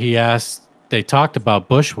 They talked about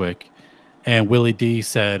Bushwick, and Willie D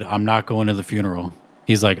said, "I'm not going to the funeral."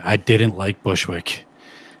 He's like, "I didn't like Bushwick."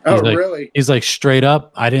 Really? He's like, straight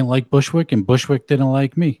up, I didn't like Bushwick, and Bushwick didn't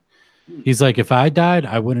like me. He's like, if I died,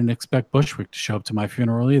 I wouldn't expect Bushwick to show up to my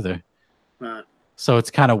funeral either. So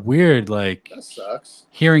it's kind of weird, like that sucks.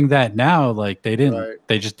 Hearing that now, like they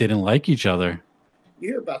just didn't like each other. You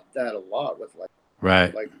hear about that a lot with like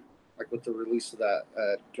with the release of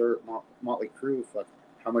that Dirt Motley Crue,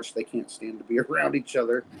 how much they can't stand to be around each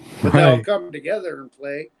other, but they'll come together and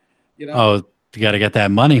play. You know, oh, you got to get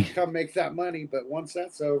that money. Come make that money, but once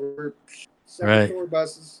that's over, tour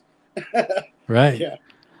buses. Right.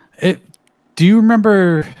 Yeah. Do you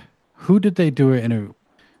remember who did they do it in?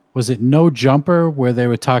 Was it No Jumper where they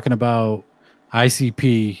were talking about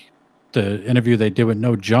ICP, the interview they did with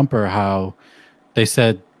No Jumper, how they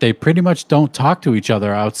said they pretty much don't talk to each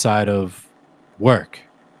other outside of work,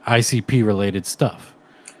 ICP related stuff.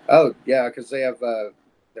 Oh, yeah, because they have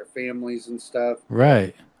their families and stuff.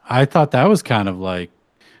 Right. I thought that was kind of like,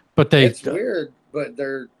 but it's weird, but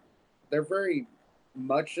they're very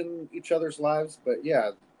much in each other's lives, but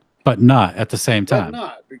yeah. But not at the same time. But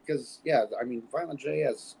not, because, Violent J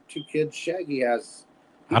has 2 kids. Shaggy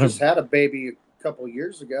just had a baby a couple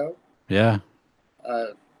years ago. Yeah.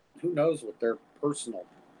 Who knows what their personal.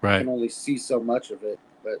 Right. You can only see so much of it.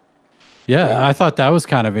 But yeah, I thought that was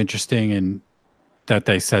kind of interesting, and that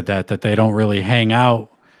they said that they don't really hang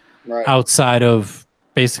out outside of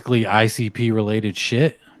basically ICP related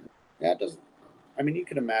shit. Yeah, I mean, you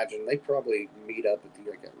can imagine they probably meet up at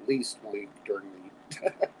the at least one week during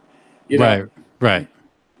the, you know, Right, right.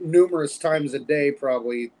 numerous times a day,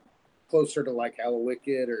 probably closer to like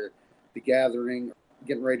Hallowicked or the Gathering,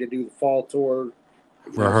 getting ready to do the fall tour,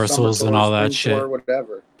 summer Rehearsals and tour, all that spring shit. tour,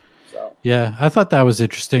 whatever. So Yeah, I thought that was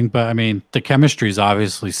interesting, but I mean, the chemistry is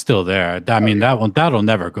obviously still there. I oh mean, yeah, that'll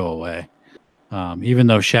never go away. Even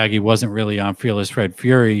though Shaggy wasn't really on Fearless Red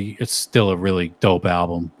Fury, it's still a really dope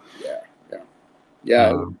album. yeah, yeah, yeah.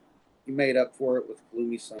 Um, He made up for it with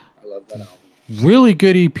Gloomy Sun. I love that album. really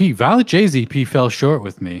good EP. Violet J's EP fell short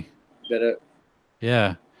with me. Did it?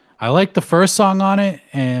 Yeah, I like the first song on it,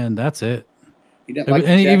 and that's it. He didn't like the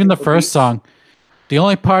And even Jacket the for first Beats. song, the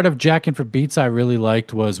only part of Jackin' for Beats I really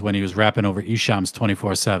liked was when he was rapping over Isham's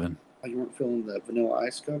 24/7. Oh, you weren't feeling the Vanilla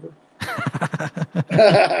Ice cover?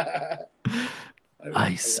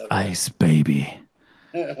 I Ice, love ice, baby.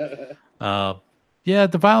 that. Uh, yeah,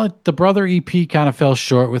 the Brother EP kind of fell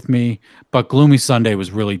short with me, but Gloomy Sunday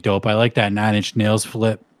was really dope. I like that 9 Inch Nails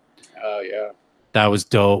flip. Oh yeah, That was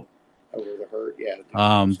dope. Over the Hurt. Yeah.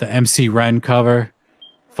 The MC Ren cover,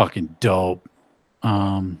 fucking dope.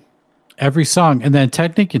 Every song, and then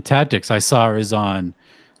Technique and Tactics I saw is on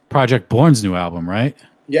Project Born's new album, right?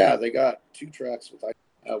 Yeah, they got 2 tracks with.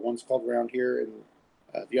 One's called Round Here, and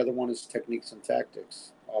the other one is Techniques and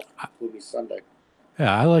Tactics off Gloomy Sunday.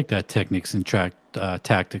 Yeah, I like that Techniques and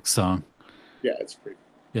Tactics song. Yeah, it's pretty.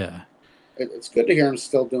 Yeah. It's good to hear him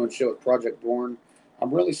still doing shit with Project Born.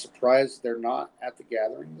 I'm really surprised they're not at the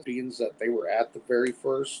gathering, being that they were at the very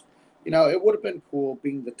first. It would have been cool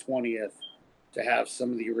being the 20th to have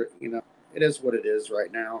some of the, it is what it is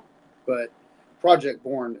right now. But Project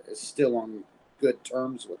Born is still on good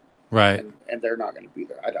terms with, Right. and they're not going to be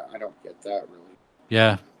there. I don't get that really.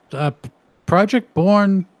 Yeah. Project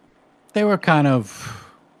Born, they were kind of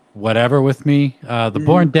whatever with me. The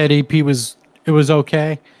Born Dead EP was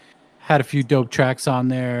okay. Had a few dope tracks on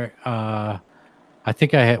there. I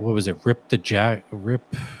think I had, what was it?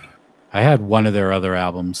 Rip. I had one of their other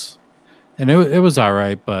albums, and it was all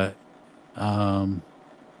right. But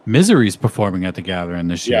Misery's performing at the Gathering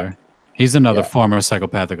this year. He's another former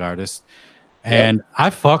Psychopathic artist, and I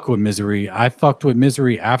fuck with Misery. I fucked with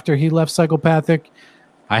Misery after he left Psychopathic.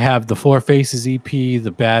 I have the Four Faces EP,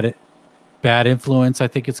 the Bad Influence, I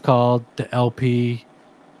think it's called, the LP.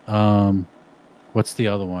 What's the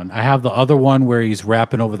other one? I have the other one where he's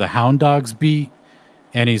rapping over the Hound Dogs beat,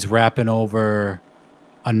 and he's rapping over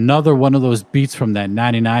another one of those beats from that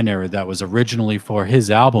 99 era that was originally for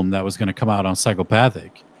his album that was going to come out on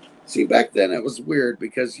Psychopathic. See, back then it was weird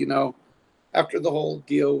because, after the whole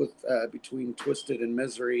deal with between Twisted and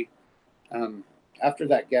Misery, after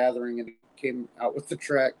that gathering, and he came out with the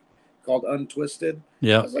track called Untwisted.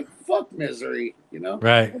 Yeah, I was like, fuck Misery,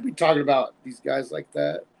 right. We'll be talking about these guys like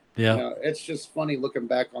that. Yeah, it's just funny looking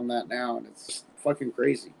back on that now, and it's just fucking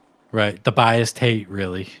crazy. Right, the biased hate,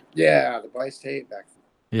 really. Yeah, the biased hate back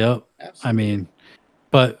then. Yep. Absolutely. I mean,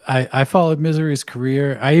 but I followed Misery's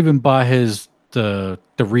career. I even bought the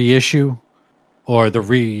reissue or the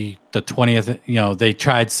 20th. They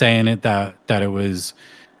tried saying it that it was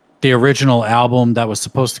the original album that was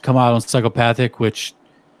supposed to come out on Psychopathic, which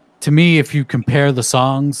to me, if you compare the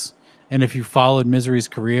songs and if you followed Misery's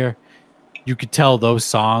career, you could tell those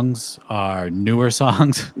songs are newer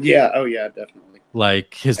songs. Yeah. Oh yeah, definitely.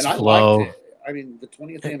 Like his and flow. I liked it. I mean, the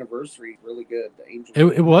 20th anniversary, really good. The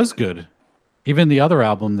Angel. It was good. Even the other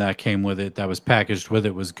album that came with it, that was packaged with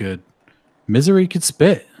it, was good. Misery could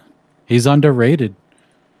spit. He's underrated.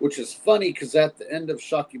 Which is funny because at the end of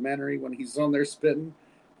Shockumentary, when he's on there spitting,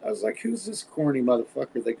 I was like, "Who's this corny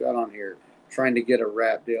motherfucker they got on here trying to get a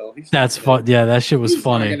rap deal?" That's fun. Yeah, that shit was he's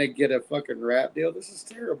funny. Not gonna get a fucking rap deal. This is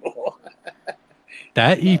terrible.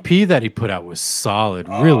 That EP that he put out was solid,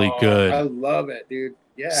 really good. I love it, dude.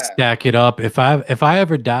 Yeah. Stack it up. If I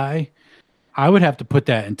ever die, I would have to put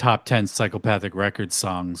that in top 10 Psychopathic Records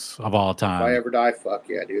songs of all time. If I ever die, fuck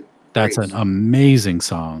yeah, dude. That's an amazing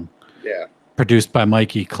song. Yeah. Produced by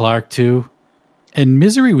Mikey Clark too. And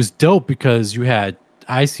Misery was dope because you had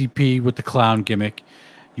ICP with the clown gimmick.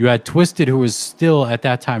 You had Twisted, who was still at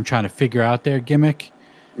that time trying to figure out their gimmick,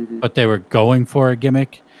 but they were going for a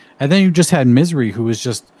gimmick. And then you just had Misery, who was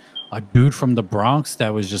just a dude from the Bronx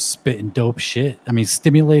that was just spitting dope shit. I mean,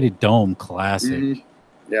 Stimulated Dome, classic.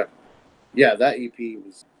 Yeah. Yeah, that EP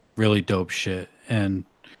was really dope shit. And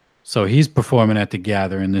so he's performing at the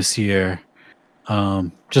Gathering this year.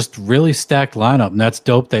 Just really stacked lineup. And that's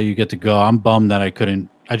dope that you get to go. I'm bummed that I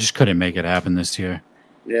just couldn't make it happen this year.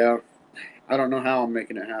 Yeah. I don't know how I'm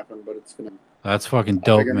making it happen, but it's gonna. That's fucking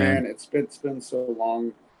dope, man. It's been so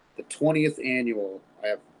long. The 20th annual, I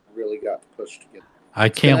have really got to push to get. I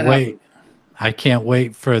can't wait. I can't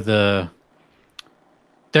wait for the.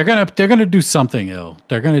 They're gonna do something ill.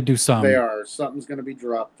 They're gonna do something. They are. Something's gonna be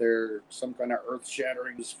dropped there. Some kind of earth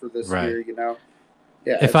shatterings for this Right. year. You know.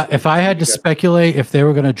 Yeah. If I had to speculate, if they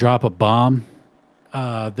were gonna drop a bomb,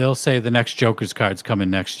 they'll say the next Joker's card's coming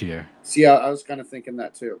next year. See, I was kind of thinking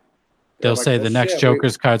that too. They'll say the next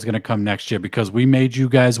Joker's card's going to come next year because we made you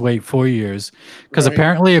guys wait 4 years. Because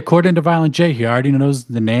apparently, according to Violent J, he already knows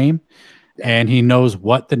the name and he knows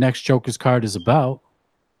what the next Joker's card is about.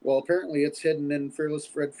 Well, apparently, it's hidden in Fearless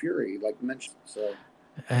Fred Fury, like mentioned. So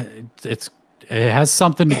it has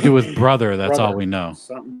something to do with brother. That's all we know.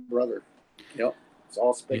 Something brother. Yep. It's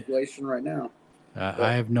all speculation right now.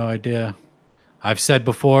 I have no idea. I've said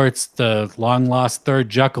before, it's the long lost third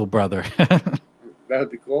Jekyll brother. That would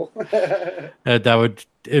be cool.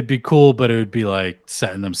 It'd be cool, but it would be like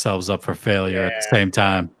setting themselves up for failure at the same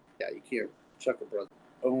time. Yeah, you can't Chuckle Brother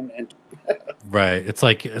own and right. It's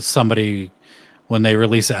like somebody when they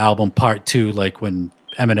release an album part 2, like when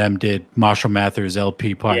Eminem did Marshall Mathers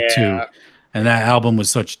LP part 2, and that album was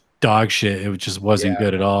such dog shit. It just wasn't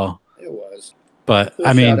good at all. It was. But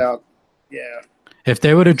I mean, if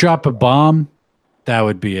they would have dropped a bomb, that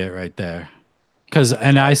would be it right there.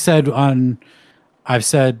 I've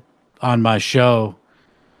said on my show,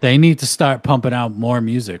 they need to start pumping out more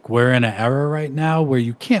music. We're in an era right now where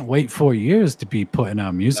you can't wait 4 years to be putting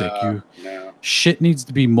out music. Shit needs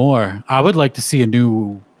to be more. I would like to see a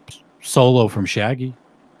new solo from Shaggy.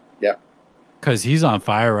 Yeah. Because he's on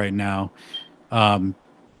fire right now.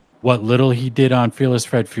 What little he did on Fearless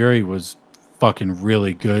Fred Fury was fucking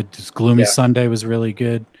really good. This Gloomy Sunday was really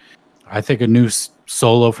good. I think a new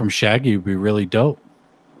solo from Shaggy would be really dope.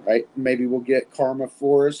 Right? Maybe we'll get Karma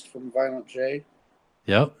Forest from Violent J.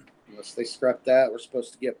 Yep. Unless they scrap that, we're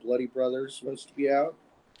supposed to get Bloody Brothers supposed to be out.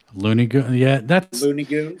 Looney Goons. Yeah, that's Looney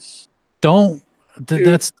Goons.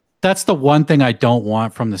 That's the one thing I don't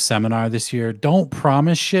want from the seminar this year. Don't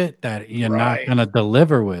promise shit that you're not gonna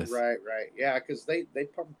deliver with. Right. Yeah, because they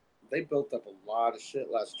built up a lot of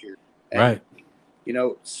shit last year. And, right. You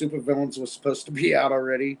know, Supervillains was supposed to be out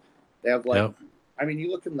already. They have I mean, you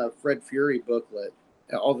look in the Fred Fury booklet,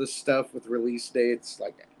 all this stuff with release dates,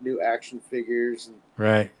 like new action figures,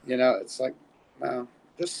 and you know, it's like, no,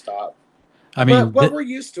 just stop. I mean, but we're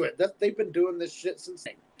used to it. That they've been doing this shit since.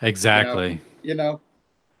 Exactly. You know,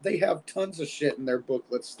 they have tons of shit in their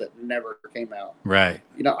booklets that never came out. Right.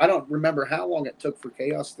 You know, I don't remember how long it took for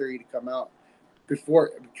Chaos Theory to come out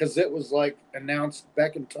before, because it was like announced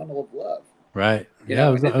back in Tunnel of Love. Right. You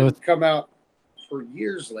know, it didn't come out for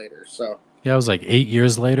years later. So. Yeah, it was like 8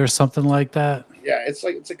 years later, something like that. Yeah, it's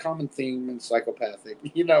a common theme in Psychopathic.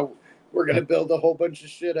 You know, we're gonna build a whole bunch of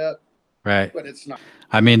shit up, right? But it's not.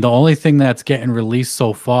 I mean, the only thing that's getting released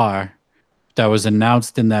so far that was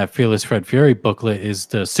announced in that Fearless Fred Fury booklet is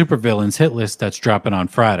the Supervillains hit list that's dropping on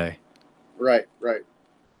Friday. Right.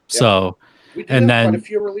 So, we do have quite a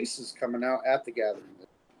few releases coming out at the gathering.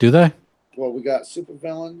 Do they? Well, we got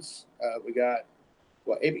Supervillains. We got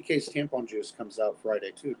ABK's Tampon Juice comes out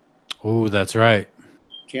Friday too. Oh, that's right.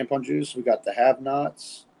 Tampon Juice. We got the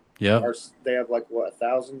Have-Nots. Yep. They have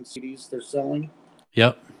 1,000 CDs they're selling.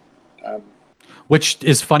 Yep. Which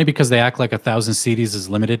is funny because they act like 1,000 CDs is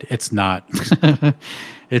limited. It's not.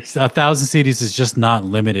 It's 1,000 CDs is just not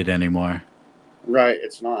limited anymore. Right.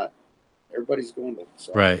 It's not. Everybody's going to.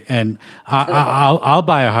 So. Right. And I'll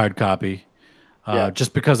buy a hard copy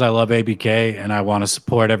just because I love ABK and I want to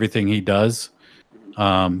support everything he does.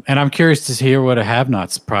 And I'm curious to hear what a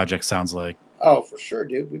Have-Nots project sounds like. Oh, for sure,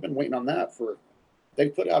 dude. We've been waiting on that they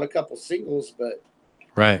put out a couple singles, but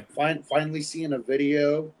finally seeing a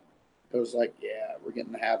video, it was like, yeah, we're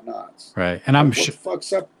getting the Have-Nots. Right. And I'm what the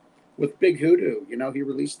fuck's up with Big Hoodoo? You know, he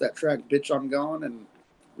released that track, Bitch, I'm Gone, and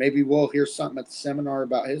maybe we'll hear something at the seminar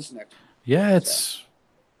about his next. Yeah, it's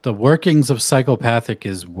the workings of Psychopathic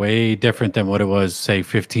is way different than what it was, say,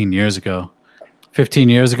 15 years ago. 15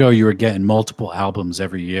 years ago, you were getting multiple albums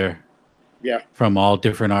every year. Yeah. From all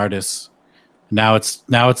different artists. Now it's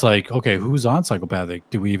like, okay, who's on Psychopathic?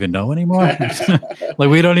 Do we even know anymore? Like,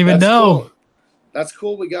 we don't even know. Cool. That's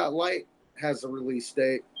cool. We got Light has a release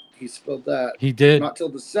date. He spilled that. He did. Not till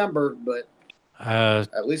December, but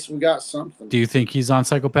at least we got something. Do you think he's on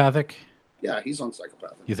Psychopathic? Yeah, he's on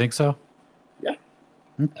Psychopathic. You think so? Yeah.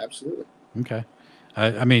 Absolutely. Okay.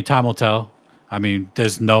 I mean, time will tell. I mean,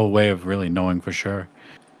 there's no way of really knowing for sure.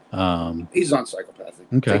 He's on Psychopathic.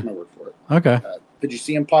 Okay. Take my word for it. Okay. Did you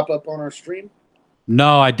see him pop up on our stream?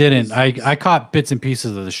 No, I didn't. I caught bits and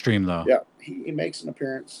pieces of the stream, though. Yeah, he makes an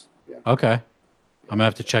appearance. Yeah. Okay. I'm going to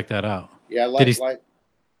have to check that out. Yeah,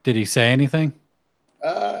 did he say anything?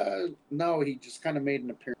 No, he just kind of made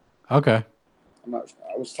an appearance. Okay.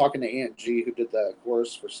 I was talking to Aunt G, who did the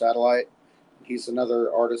chorus for Satellite. He's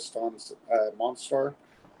another artist on Monstar.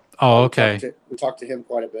 Oh, okay. We talked to him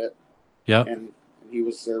quite a bit. Yep. And he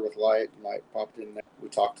was there with Light, and Light popped in there. We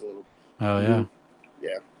talked a little. Oh, yeah.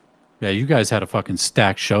 Yeah. Yeah, you guys had a fucking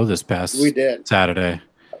stacked show this past Saturday.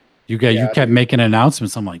 You kept making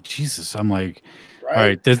announcements. I'm like, Jesus. I'm like, right? All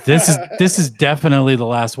right, this is definitely the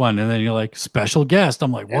last one. And then you're like, special guest.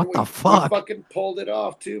 I'm like, what the fuck? We fucking pulled it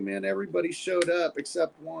off too, man. Everybody showed up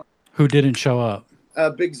except one. Who didn't show up?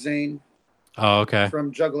 Big Zane. Oh, okay.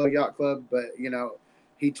 From Juggalo Yacht Club, but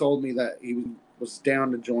he told me that he was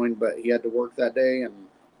down to join, but he had to work that day, and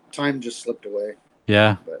time just slipped away.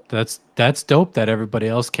 Yeah, but that's dope that everybody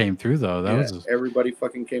else came through though. Everybody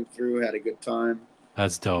fucking came through, had a good time.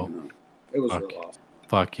 That's dope. It was real awesome.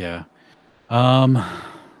 Fuck yeah. All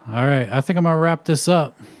right, I think I'm gonna wrap this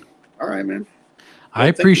up. All right, man. I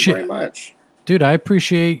appreciate thank you very much. Dude, I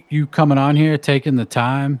appreciate you coming on here, taking the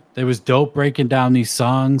time. It was dope breaking down these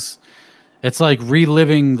songs. It's like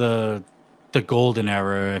reliving the golden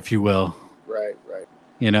era, if you will. Right.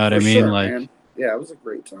 You know what I mean? Sure, man. Yeah, it was a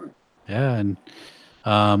great time. Yeah, and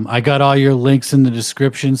I got all your links in the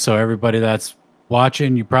description, so everybody that's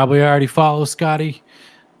watching, you probably already follow Scotty,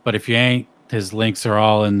 but if you ain't, his links are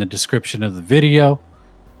all in the description of the video.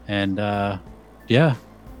 And yeah,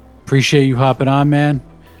 appreciate you hopping on, man.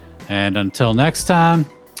 And until next time,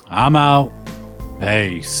 I'm out.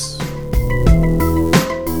 Peace.